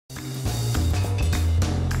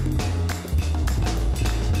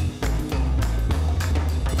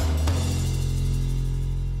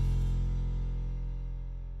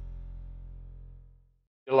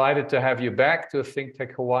Delighted to have you back to Think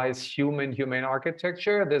Tech Hawaii's Humane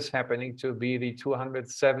Architecture. This happening to be the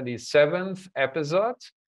 277th episode.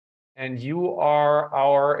 And you are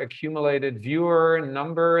our accumulated viewer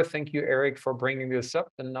number. Thank you, Eric, for bringing this up.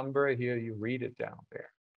 The number here, you read it down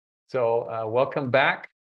there. So welcome back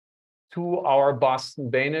to our Boston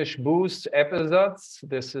Behnisch Boost episodes.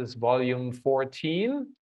 This is volume 14.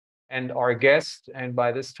 And our guest, and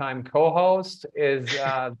by this time co-host, is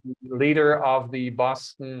the leader of the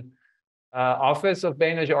Boston office of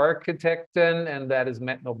Behnisch Architekten, and that is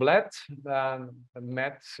Matt Noblett.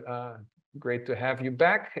 Matt, great to have you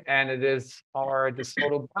back. And it is our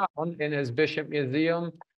DeSoto Brown in his Bishop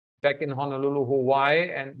Museum back in Honolulu, Hawaii,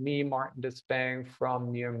 and me, Martin Despang,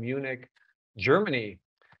 from near Munich, Germany.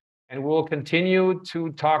 And we'll continue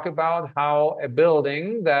to talk about how a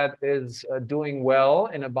building that is doing well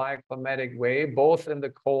in a bioclimatic way, both in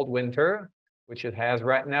the cold winter, which it has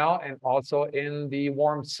right now, and also in the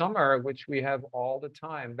warm summer, which we have all the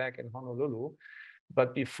time back in Honolulu.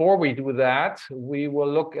 But before we do that, we will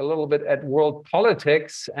look a little bit at world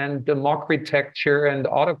politics and democritecture and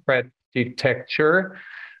autocraticecture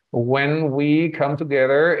when we come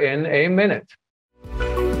together in a minute.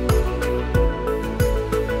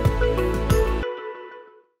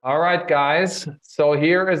 All right, guys. So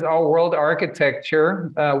here is our world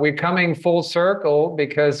architecture. We're coming full circle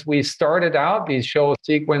because we started out these show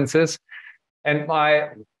sequences, and my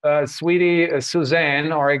sweetie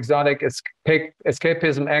Suzanne, our exotic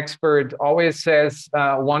escapism expert, always says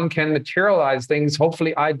one can materialize things.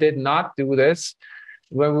 Hopefully, I did not do this.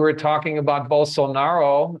 When we were talking about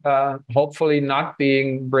Bolsonaro, hopefully not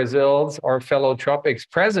being Brazil's or fellow tropics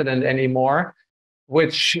president anymore,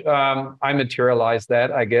 which I materialized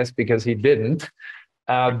that, I guess, because he didn't.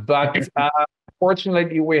 But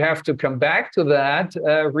fortunately, we have to come back to that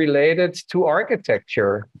related to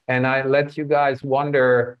architecture. And I let you guys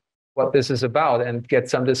wonder what this is about and get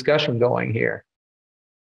some discussion going here.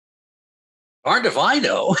 Aren't if I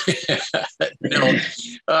know.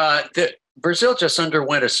 Brazil just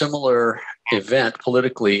underwent a similar event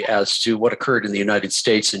politically as to what occurred in the United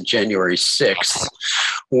States in January 6th,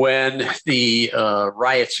 when the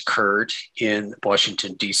riots occurred in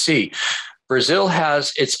Washington, D.C. Brazil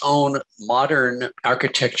has its own modern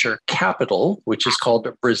architecture capital, which is called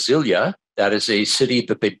Brasilia. That is a city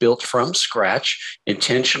that they built from scratch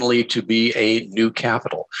intentionally to be a new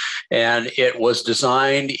capital. And it was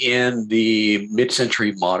designed in the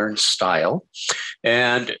mid-century modern style.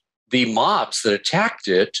 And the mobs that attacked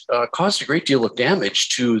it caused a great deal of damage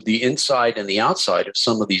to the inside and the outside of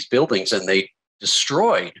some of these buildings, and they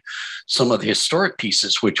destroyed some of the historic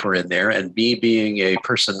pieces which were in there. And me being a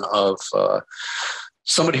person of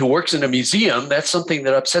somebody who works in a museum, that's something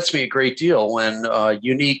that upsets me a great deal when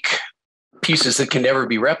unique pieces that can never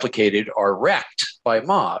be replicated are wrecked by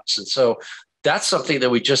mobs. And so that's something that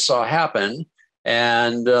we just saw happen.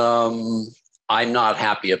 And I'm not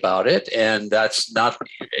happy about it. And that's not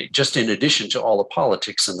just in addition to all the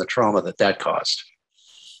politics and the trauma that that caused.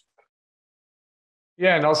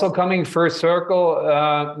 Yeah, and also coming first circle,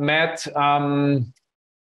 Matt,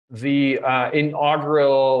 the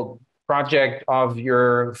inaugural project of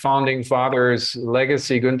your founding father's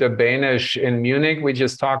legacy, Günther Behnisch, in Munich. We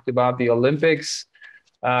just talked about the Olympics.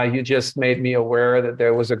 You just made me aware that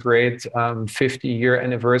there was a great 50-year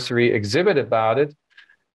anniversary exhibit about it.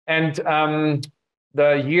 And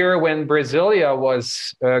the year when Brasilia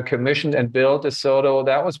was commissioned and built, DeSoto,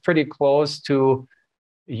 that was pretty close to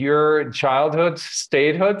your childhood,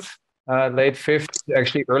 statehood, late 50s,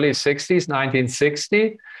 actually early 60s,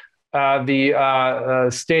 1960. The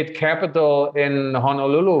state capital in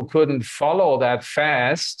Honolulu couldn't follow that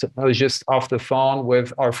fast. I was just off the phone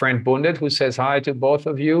with our friend Bundit, who says hi to both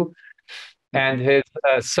of you. And his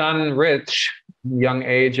son, Rich, young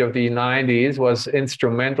age of the 90s, was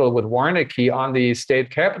instrumental with Warneke on the state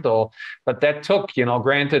capitol. But that took,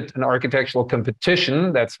 granted, an architectural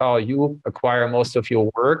competition. That's how you acquire most of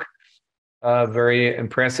your work. Very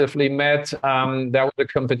impressively, Matt. That was a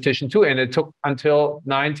competition too, and it took until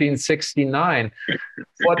 1969.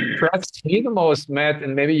 What impressed me the most, Matt,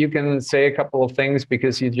 and maybe you can say a couple of things,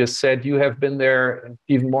 because you just said you have been there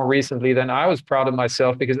even more recently than I was proud of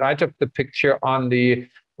myself, because I took the picture on the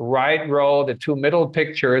right row, the two middle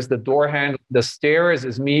pictures, the door handle, the stairs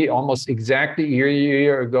is me almost exactly a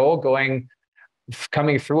year ago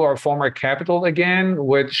coming through our former capital again,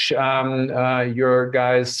 which your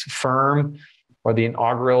guys' firm, or the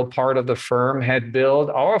inaugural part of the firm, had built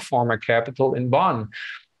our former capital in Bonn.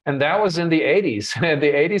 And that was in the 80s. The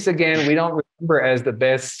 80s, again, we don't remember as the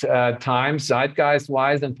best time,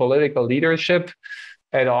 zeitgeist-wise and political leadership.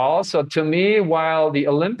 at all. So to me, while the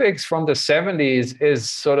Olympics from the 70s is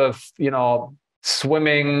sort of,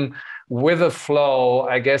 swimming with a flow,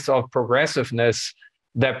 I guess, of progressiveness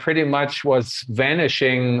that pretty much was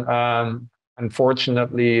vanishing,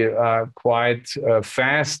 unfortunately, quite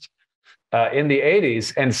fast in the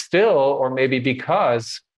 80s, and still, or maybe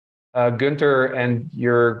because Günther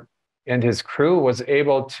and his crew was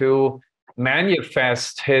able to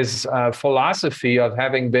manifest his philosophy of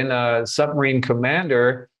having been a submarine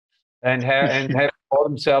commander and have told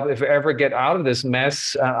himself, if I ever get out of this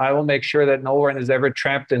mess, I will make sure that no one is ever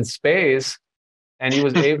trapped in space. And he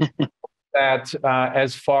was able to do that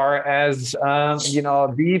as far as,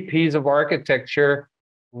 the piece of architecture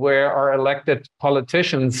where our elected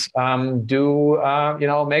politicians do,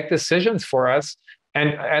 make decisions for us.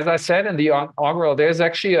 And as I said in the inaugural, there's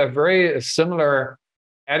actually a very similar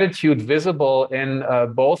attitude visible in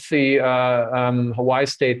both the Hawaii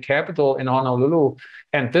State Capitol in Honolulu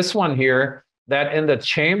and this one here, that in the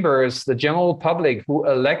chambers, the general public who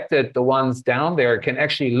elected the ones down there can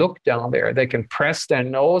actually look down there. They can press their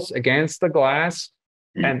nose against the glass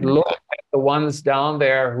and look at the ones down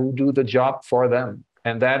there who do the job for them.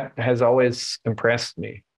 And that has always impressed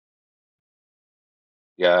me.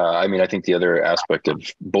 Yeah, I mean, I think the other aspect of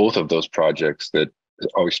both of those projects that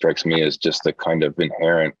always strikes me is just the kind of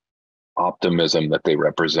inherent optimism that they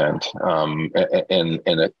represent, and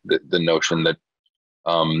the notion that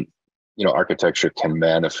architecture can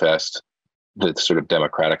manifest the sort of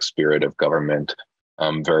democratic spirit of government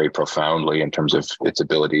very profoundly in terms of its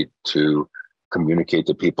ability to communicate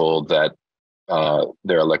to people that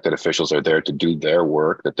their elected officials are there to do their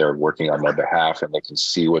work, that they're working on their behalf, and they can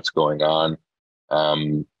see what's going on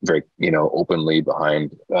very, openly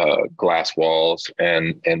behind glass walls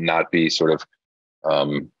and not be sort of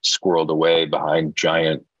squirreled away behind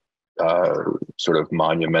giant sort of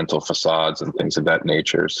monumental facades and things of that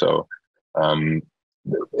nature. So I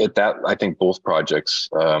think both projects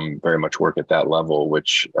very much work at that level,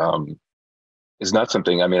 which is not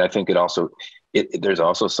something, I think there's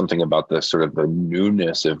also something about the sort of the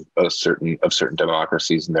newness of certain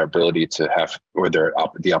democracies and their ability to have, or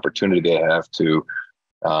the opportunity they have to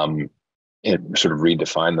sort of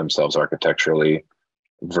redefine themselves architecturally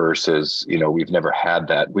versus, we've never had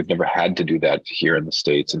that. We've never had to do that here in the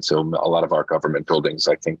States. And so a lot of our government buildings,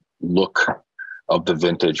 I think, look of the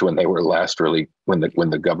vintage when they were last really, when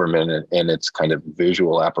the government and its kind of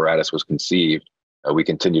visual apparatus was conceived. We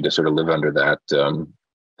continue to sort of live under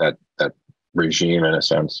that regime in a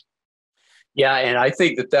sense. Yeah, and I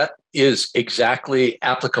think that is exactly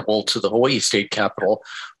applicable to the Hawaii State Capitol,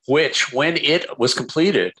 which, when it was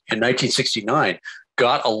completed in 1969,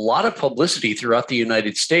 got a lot of publicity throughout the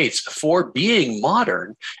United States for being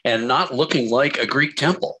modern and not looking like a Greek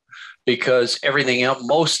temple, because everything else,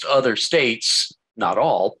 most other states, not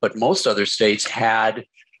all, but most other states had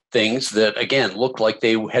things that, again, looked like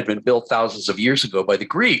they had been built thousands of years ago by the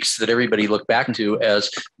Greeks that everybody looked back to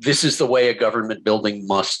as this is the way a government building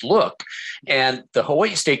must look. And the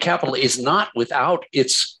Hawaii State Capitol is not without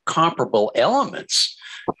its comparable elements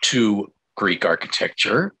to Greek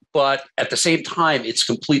architecture, but at the same time, it's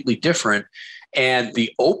completely different. And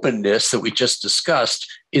the openness that we just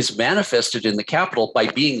discussed is manifested in the Capitol by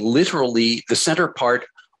being literally the center part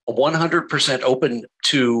 100% open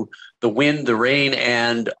to the wind, the rain,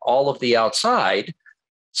 and all of the outside,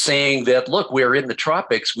 saying that, look, we're in the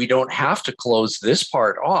tropics. We don't have to close this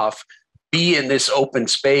part off. Be in this open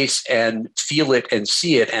space and feel it and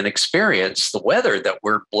see it and experience the weather that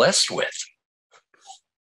we're blessed with.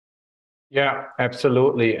 Yeah,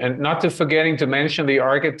 absolutely. And not to forgetting to mention the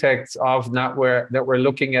architects of that we're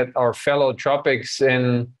looking at our fellow tropics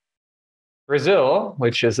in Brazil,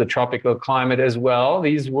 which is a tropical climate as well.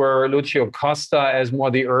 These were Lucio Costa as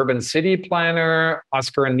more the urban city planner,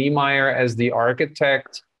 Oscar Niemeyer as the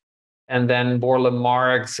architect, and then Borla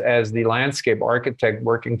Marx as the landscape architect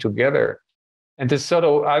working together. And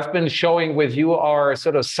DeSoto, I've been showing with you our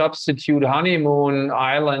sort of substitute honeymoon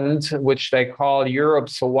island, which they call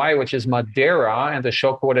Europe's Hawaii, which is Madeira. And the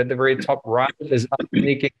show code at the very top right is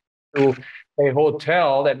sneaking to a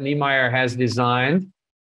hotel that Niemeyer has designed.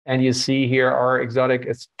 And you see here our exotic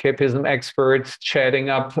escapism experts chatting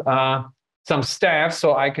up some staff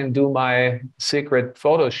so I can do my secret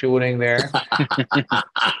photo shooting there.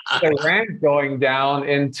 The ramp going down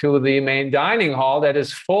into the main dining hall that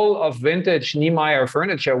is full of vintage Niemeyer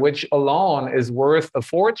furniture, which alone is worth a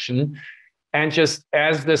fortune. And just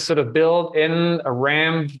as this sort of built-in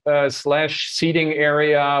ramp slash seating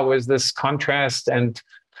area with this contrast and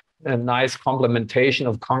a nice complementation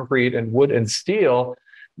of concrete and wood and steel,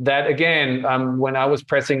 that again, when I was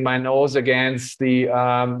pressing my nose against the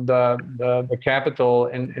Capitol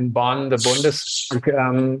in Bonn, the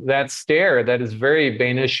Bundestag, that stare that is very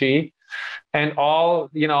Behnisch-y, and all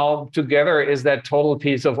together is that total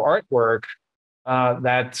piece of artwork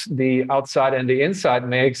that the outside and the inside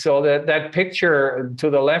make. So that picture to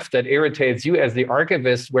the left that irritates you as the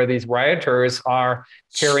archivist, where these rioters are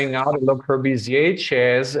carrying out a Le Corbusier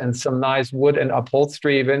chairs and some nice wood and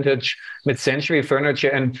upholstery, vintage mid-century furniture.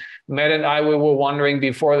 And Matt and I, we were wondering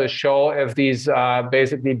before the show if these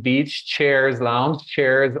basically beach chairs, lounge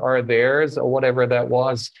chairs are theirs or whatever that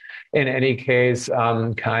was. In any case,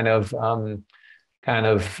 kind of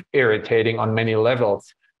irritating on many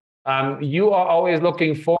levels. You are always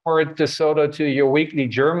looking forward, DeSoto, to your weekly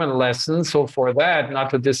German lesson. So for that, not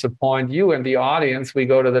to disappoint you and the audience, we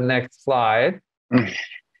go to the next slide.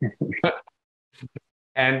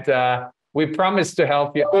 And we promise to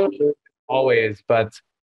help you always. But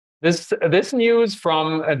this news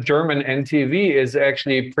from a German NTV is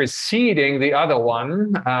actually preceding the other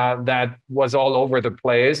one that was all over the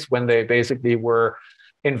place when they basically were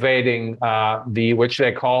invading which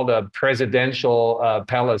they call the presidential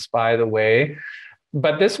palace, by the way.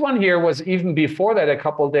 But this one here was even before that, a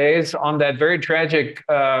couple of days on that very tragic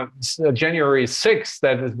January 6th,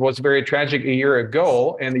 that was very tragic a year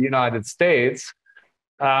ago in the United States.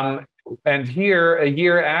 And here, a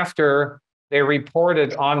year after, they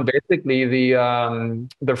reported on basically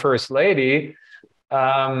the First Lady.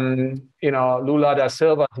 Lula da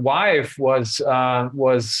Silva's wife was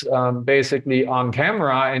basically on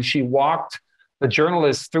camera, and she walked the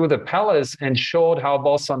journalists through the palace and showed how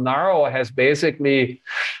Bolsonaro has basically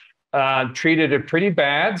treated it pretty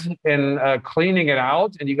bad in cleaning it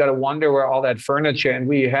out. And you got to wonder where all that furniture, and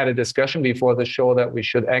we had a discussion before the show that we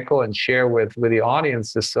should echo and share with the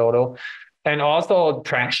audience, DeSoto, and also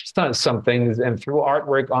trashed some things and threw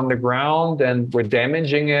artwork on the ground and were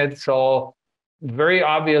damaging it. So very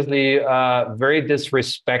obviously very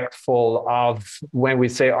disrespectful of when we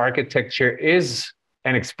say architecture is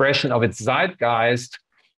an expression of its zeitgeist,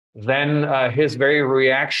 then his very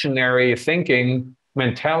reactionary thinking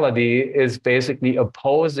mentality is basically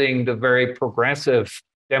opposing the very progressive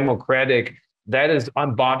democratic that is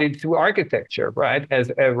embodied through architecture, right,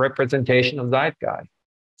 as a representation of zeitgeist.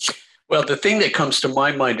 Well, the thing that comes to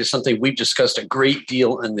my mind is something we've discussed a great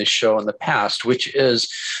deal in this show in the past, which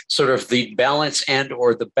is sort of the balance and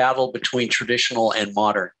or the battle between traditional and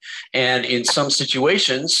modern. And in some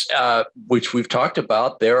situations, which we've talked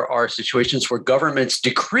about, there are situations where governments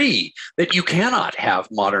decree that you cannot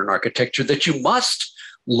have modern architecture, that you must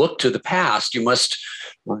look to the past. You must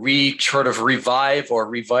sort of revive or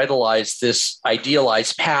revitalize this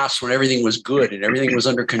idealized past when everything was good and everything was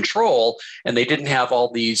under control and they didn't have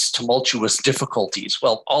all these tumultuous difficulties.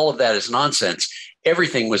 Well, all of that is nonsense.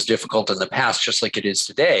 Everything was difficult in the past, just like it is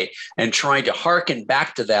today. And trying to hearken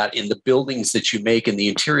back to that in the buildings that you make and the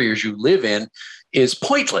interiors you live in is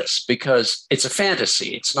pointless because it's a fantasy.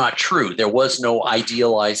 It's not true. There was no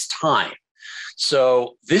idealized time.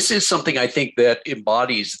 So this is something I think that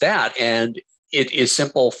embodies that. And it is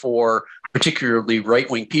simple for particularly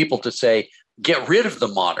right-wing people to say, get rid of the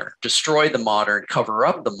modern, destroy the modern, cover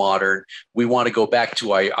up the modern. We want to go back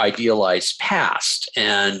to our idealized past.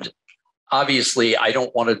 And obviously, I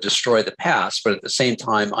don't want to destroy the past, but at the same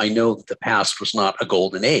time, I know that the past was not a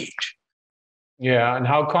golden age. Yeah, and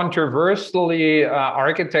how controversially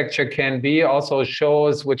architecture can be also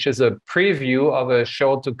shows, which is a preview of a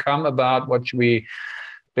show to come about what we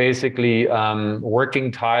basically working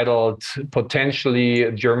titled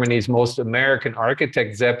potentially Germany's most American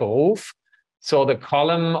architect, Sepp Ruf. So the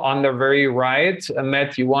column on the very right,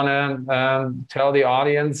 Matt, you want to tell the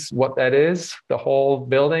audience what that is? The whole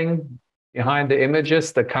building behind the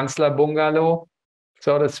images, the Kanzler Bungalow,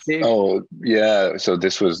 so to speak. Oh yeah. So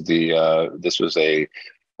this was a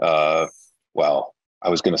well, I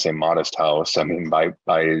was going to say modest house. I mean,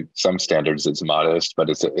 by some standards, it's modest, but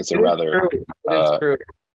it's a rather true.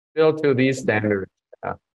 Still to these standards.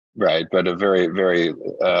 Yeah. Right, but a very, very,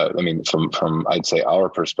 I mean, from I'd say our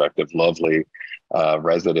perspective, lovely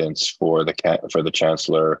residence for the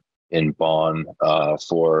chancellor in Bonn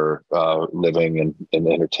for living and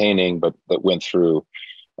entertaining, but that went through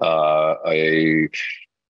it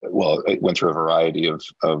went through a variety of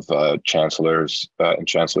chancellors and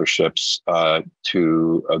chancellorships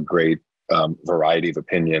to a great variety of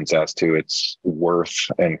opinions as to its worth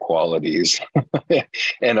and qualities,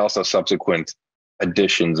 and also subsequent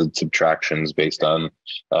additions and subtractions based on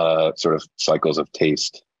sort of cycles of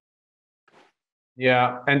taste.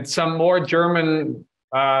 Yeah, and some more German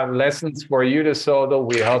lessons for you, DeSoto.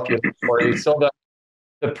 We help you for you. So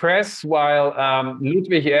the press, while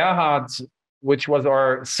Ludwig Erhard, which was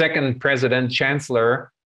our second president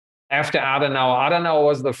chancellor after Adenauer. Adenauer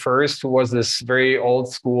was the first, who was this very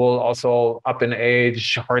old school, also up in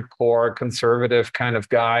age, hardcore, conservative kind of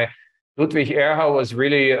guy. Ludwig Erhard was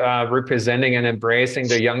really representing and embracing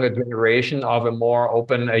the younger generation of a more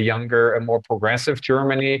open, a younger, a more progressive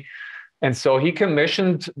Germany. And so he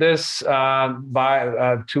commissioned this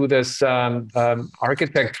to this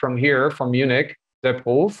architect from here, from Munich, Sepp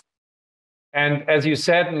Ruf. And as you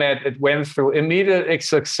said, Matt, it went through immediate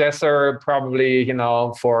successor, probably,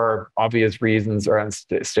 for obvious reasons or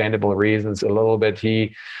understandable reasons, a little bit.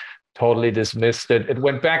 He totally dismissed it. It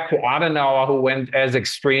went back to Adenauer, who went as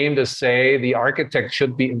extreme to say the architect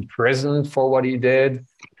should be imprisoned for what he did.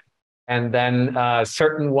 And then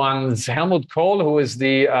certain ones, Helmut Kohl, who is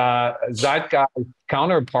the zeitgeist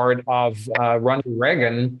counterpart of Ronald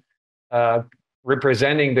Reagan,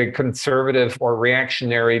 representing the conservative or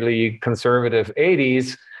reactionarily conservative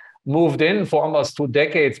 80s, moved in for almost 2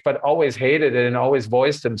 decades, but always hated it and always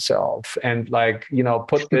voiced himself and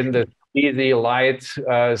put in the easy light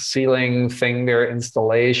ceiling thing, their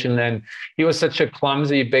installation. And he was such a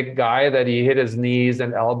clumsy big guy that he hit his knees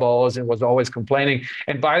and elbows and was always complaining.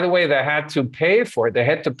 And by the way, they had to pay for it. They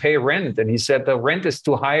had to pay rent. And he said, the rent is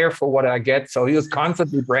too high for what I get. So he was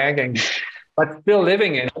constantly bragging, but still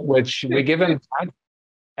living in it, which we give him that.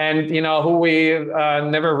 And, who we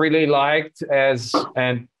never really liked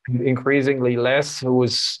and increasingly less, who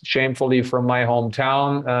was shamefully from my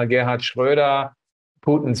hometown, Gerhard Schröder,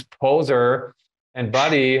 Putin's poser and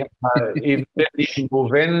buddy, even didn't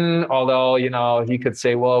move in, although, he could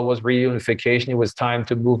say, well, it was reunification. It was time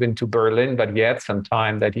to move into Berlin, but he had some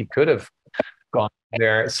time that he could have gone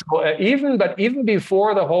there. So even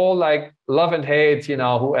before the whole love and hate,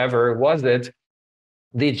 whoever was it,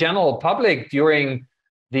 the general public during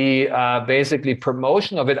the basically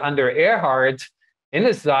promotion of it under Erhard in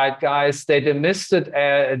the zeitgeist, they dismissed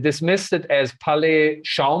it as Palais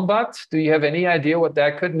Schaumbad. Do you have any idea what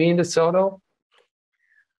that could mean, DeSoto?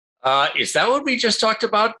 Is that what we just talked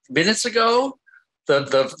about minutes ago?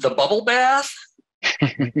 The bubble bath?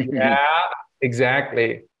 Yeah,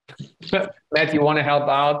 exactly. Matt, you want to help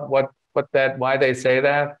out why they say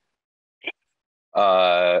that?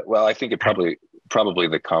 Well, I think it probably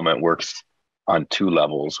the comment works on 2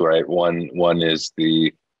 levels, right? One is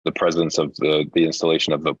the presence of the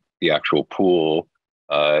installation of the actual pool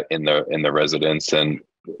in the residence, and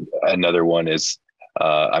another one is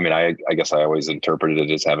I guess I always interpreted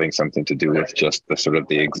it as having something to do with just the sort of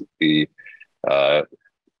the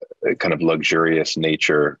kind of luxurious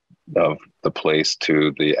nature of the place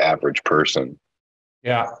to the average person.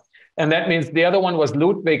 Yeah. And that means the other one was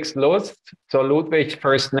Ludwig's Lust. So Ludwig,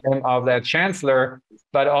 first name of that chancellor,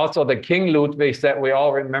 but also the King Ludwig that we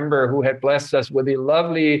all remember, who had blessed us with the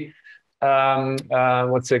lovely,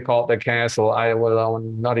 what's it called, the castle? I will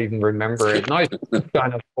not even remember it. Nice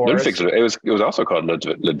kind of forest. It was also called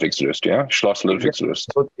Ludwig's Lust, yeah? Schloss Ludwig's Lust.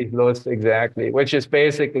 Ludwig's Lust, exactly, which is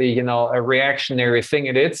basically, a reactionary thing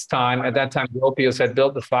at its time. At that time, Gropius had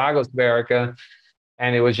built the Phagosberge,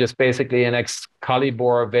 and it was just basically an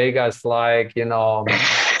Excalibur Vegas, So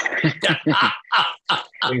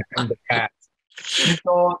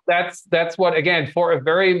that's what, again, for a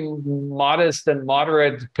very modest and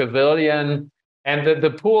moderate pavilion. And the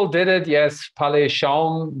pool did it, yes. Palais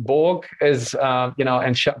Schaumburg is, and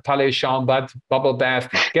Palais Schaumbad, bubble bath,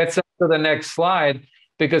 gets us to the next slide.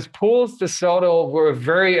 Because pools, DeSoto, were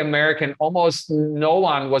very American. Almost no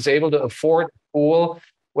one was able to afford a pool.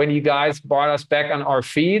 When you guys brought us back on our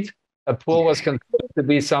feet, a pool was considered to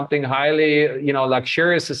be something highly,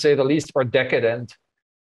 luxurious, to say the least, or decadent.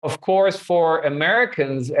 Of course, for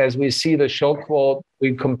Americans, as we see the show quote,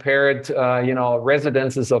 we compared,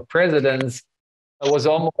 residences of presidents. It was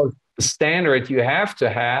almost the standard you have to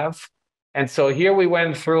have. And so here we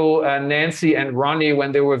went through Nancy and Ronnie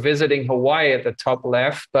when they were visiting Hawaii at the top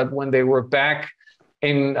left, but when they were back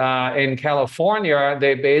in California,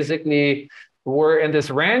 they basically were in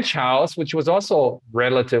this ranch house, which was also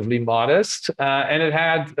relatively modest, and it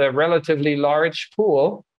had a relatively large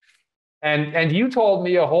pool. And you told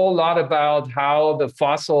me a whole lot about how the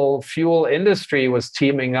fossil fuel industry was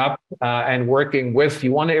teaming up and working with.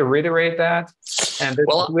 You want to reiterate that? And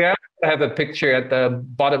we have a picture at the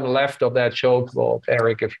bottom left of that show quote,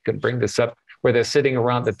 Eric, if you could bring this up, where they're sitting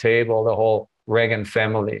around the table, the whole Reagan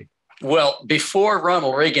family. Well, before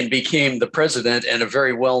Ronald Reagan became the president and a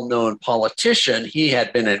very well-known politician, he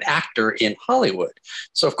had been an actor in Hollywood.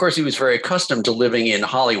 So, of course, he was very accustomed to living in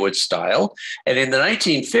Hollywood style. And in the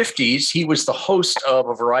 1950s, he was the host of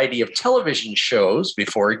a variety of television shows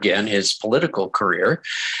before, again, his political career.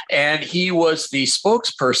 And he was the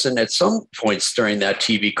spokesperson at some points during that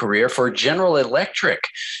TV career for General Electric.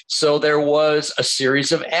 So there was a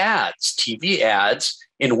series of ads, TV ads,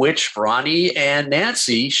 in which Ronnie and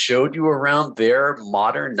Nancy showed you around their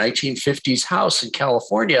modern 1950s house in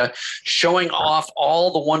California, showing off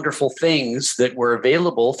all the wonderful things that were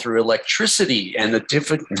available through electricity and the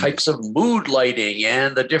different types of mood lighting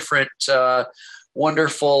and the different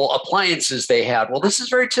wonderful appliances they had. Well, this is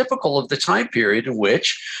very typical of the time period in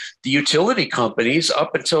which the utility companies,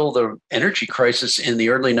 up until the energy crisis in the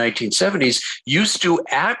early 1970s, used to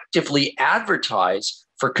actively advertise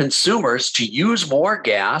for consumers to use more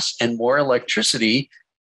gas and more electricity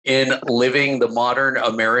in living the modern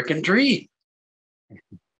American dream.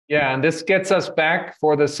 Yeah, and this gets us back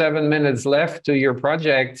for the 7 minutes left to your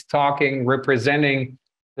project, representing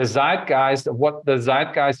the zeitgeist of what the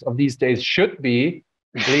zeitgeist of these days should be,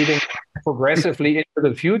 leading progressively into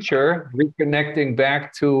the future, reconnecting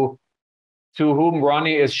back to whom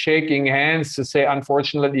Ronnie is shaking hands to say,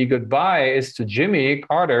 unfortunately, goodbye, is to Jimmy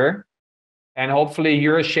Carter. And hopefully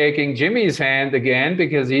you're shaking Jimmy's hand again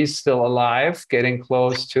because he's still alive, getting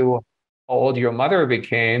close to how old your mother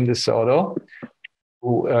became, DeSoto,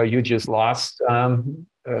 who you just lost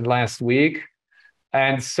last week.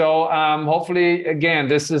 And so hopefully, again,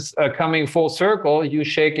 this is coming full circle, you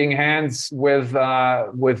shaking hands with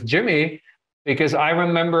Jimmy, because I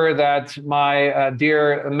remember that my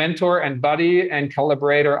dear mentor and buddy and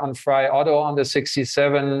collaborator on Fry Auto on the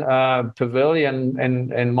 67 Pavilion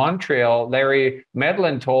in Montreal, Larry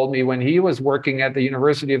Medlin, told me when he was working at the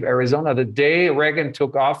University of Arizona, the day Reagan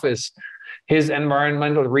took office, his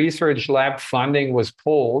environmental research lab funding was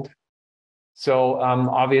pulled. So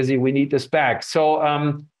obviously we need this back. So,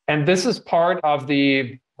 and this is part of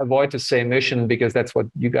the, avoid to say mission, because that's what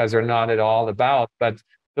you guys are not at all about, but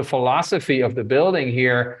the philosophy of the building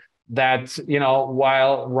here, that,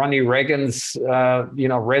 while Ronnie Reagan's,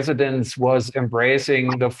 residence was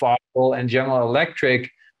embracing the fossil and General Electric,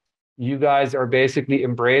 you guys are basically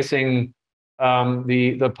embracing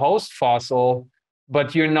the post-fossil,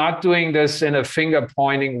 but you're not doing this in a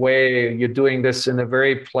finger-pointing way. You're doing this in a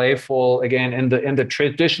very playful, again, in the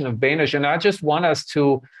tradition of Behnisch. And I just want us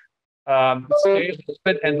to stay a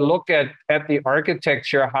bit and look at the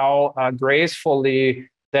architecture, how gracefully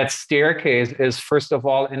that staircase is, first of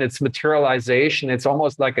all, in its materialization. It's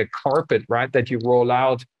almost like a carpet, right, that you roll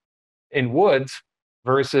out in wood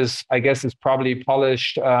versus, I guess, it's probably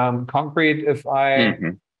polished concrete, if I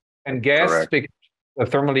can guess. Correct. Because the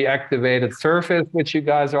thermally activated surface, which you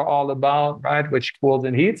guys are all about, right, which cools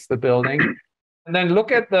and heats the building. And then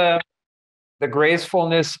look at the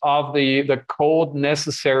gracefulness of the code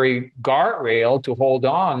necessary guardrail to hold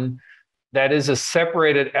on. That is a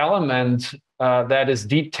separated element that is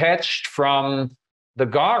detached from the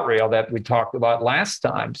guardrail that we talked about last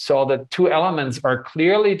time. So the two elements are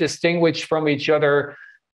clearly distinguished from each other,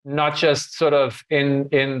 not just sort of in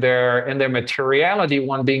their materiality,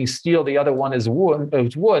 one being steel, the other one is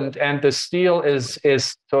wood, and the steel is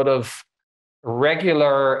sort of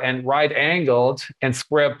regular and right angled and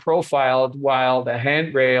square profiled, while the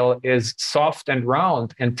handrail is soft and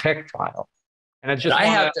round and tactile. And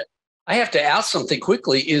I have to ask something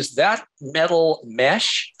quickly. Is that metal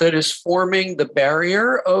mesh that is forming the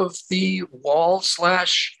barrier of the wall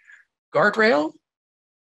 / guardrail?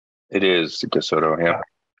 It is, DeSoto, yeah.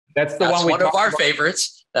 That's one of our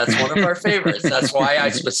favorites. That's one of our favorites. That's why I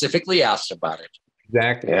specifically asked about it.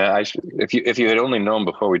 Exactly. Yeah, if you had only known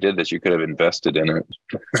before we did this, you could have invested in it.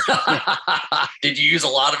 Did you use a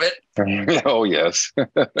lot of it? Oh, yes.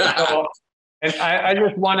 And I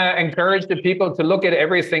just want to encourage the people to look at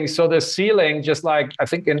everything. So the ceiling, just like I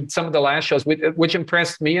think in some of the last shows, which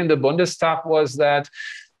impressed me in the Bundestag, was that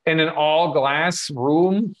in an all-glass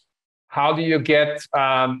room, how do you get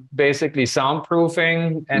basically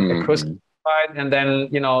soundproofing and acoustic? And then,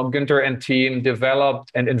 Günther and team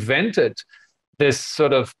developed and invented this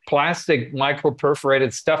sort of plastic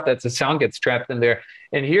micro-perforated stuff that the sound gets trapped in there.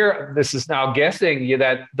 And here, this is now guessing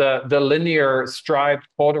that the linear striped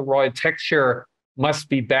corduroy texture must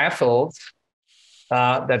be baffled,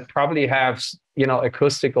 that probably have,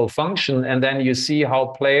 acoustical function. And then you see how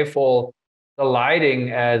playful the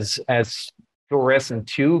lighting as fluorescent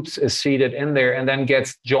tubes is seated in there, and then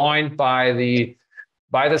gets joined by the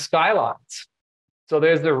skylines. So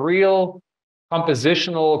there's the real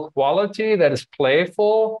compositional quality that is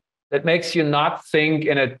playful, that makes you not think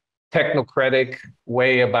in a technocratic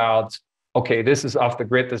way about, okay, this is off the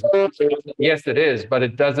grid. Yes, it is, but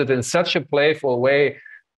it does it in such a playful way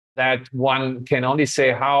that one can only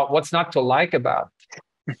say what's not to like about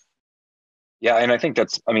it. Yeah, and I think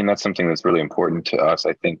that's something that's really important to us,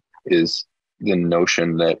 I think, is the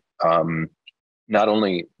notion that not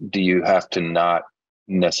only do you have to not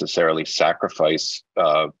necessarily sacrifice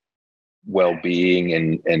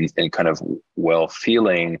well-being and kind of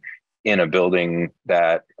well-feeling in a building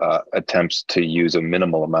that attempts to use a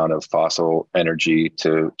minimal amount of fossil energy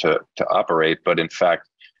to operate, but in fact,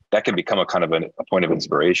 that can become a kind of a point of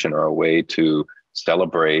inspiration or a way to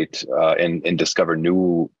celebrate and discover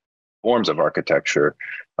new forms of architecture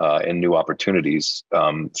and new opportunities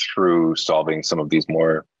through solving some of these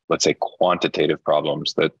more, let's say, quantitative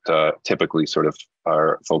problems that typically sort of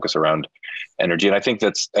are focused around energy. And I think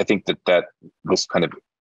that this kind of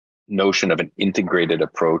notion of an integrated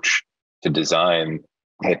approach to design,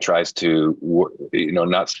 it tries to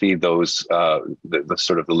not see those the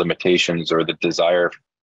sort of the limitations or the desire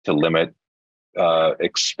to limit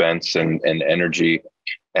expense and energy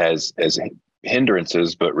as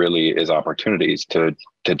hindrances, but really as opportunities to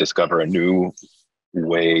discover a new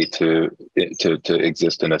way to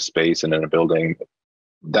exist in a space and in a building.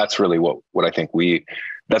 That's really what I think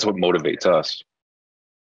that's what motivates us.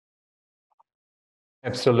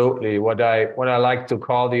 Absolutely. What I like to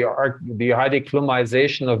call the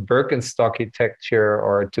radicalization of Birkenstock-architecture,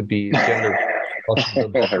 or to be gender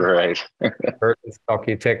right.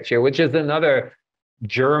 Birkenstock-architecture, which is another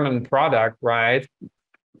German product, right?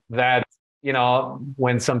 That,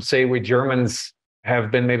 when some say we Germans have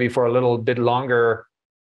been maybe for a little bit longer,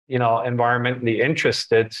 environmentally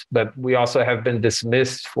interested, but we also have been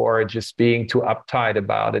dismissed for just being too uptight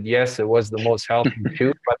about it. Yes, it was the most healthy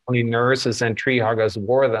shoe, but only nurses and tree huggers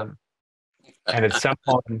wore them. And at some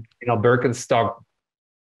point, Birkenstock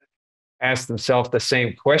asked themselves the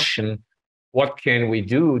same question: what can we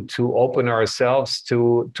do to open ourselves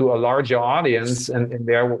to a larger audience? And in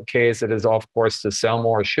their case, it is, of course, to sell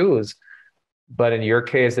more shoes. But in your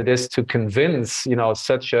case, it is to convince,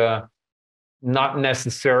 such a not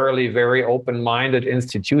necessarily very open-minded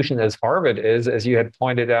institution as Harvard is, as you had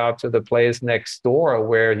pointed out, to the place next door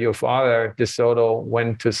where your father, DeSoto,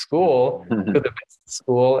 went to school, to the business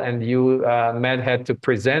school, and you, Matt, had to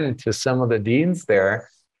present to some of the deans there,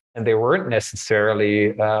 and they weren't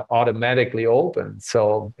necessarily automatically open.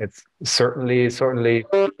 So it's certainly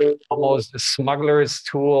almost a smuggler's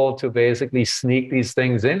tool to basically sneak these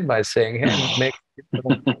things in by saying, hey, make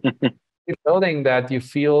building that you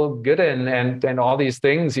feel good in, and all these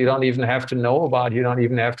things you don't even have to know about, you don't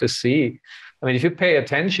even have to see. I mean, if you pay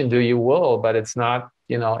attention to, you will, but it's not,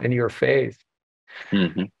 in your face.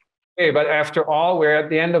 Mm-hmm. Okay, but after all, we're at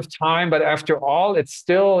the end of time, but after all, it's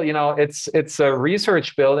still, it's a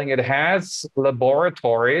research building. It has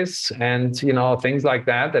laboratories and, things like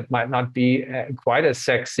that might not be quite as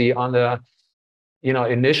sexy on the,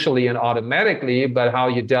 initially and automatically, but how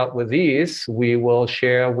you dealt with these, we will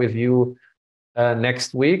share with you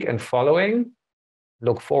next week and following.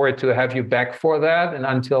 Look forward to have you back for that. And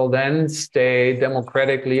until then, stay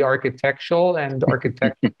democratically architectural and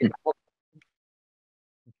architecturally.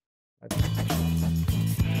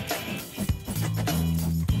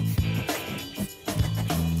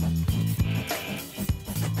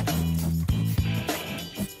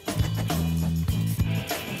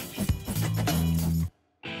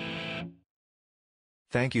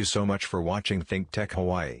 Thank you so much for watching Think Tech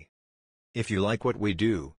Hawaii. If you like what we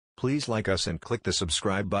do, please like us and click the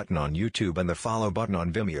subscribe button on YouTube and the follow button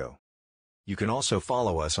on Vimeo. You can also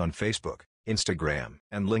follow us on Facebook, Instagram,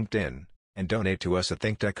 and LinkedIn, and donate to us at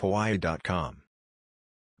thinktechhawaii.com.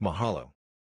 Mahalo.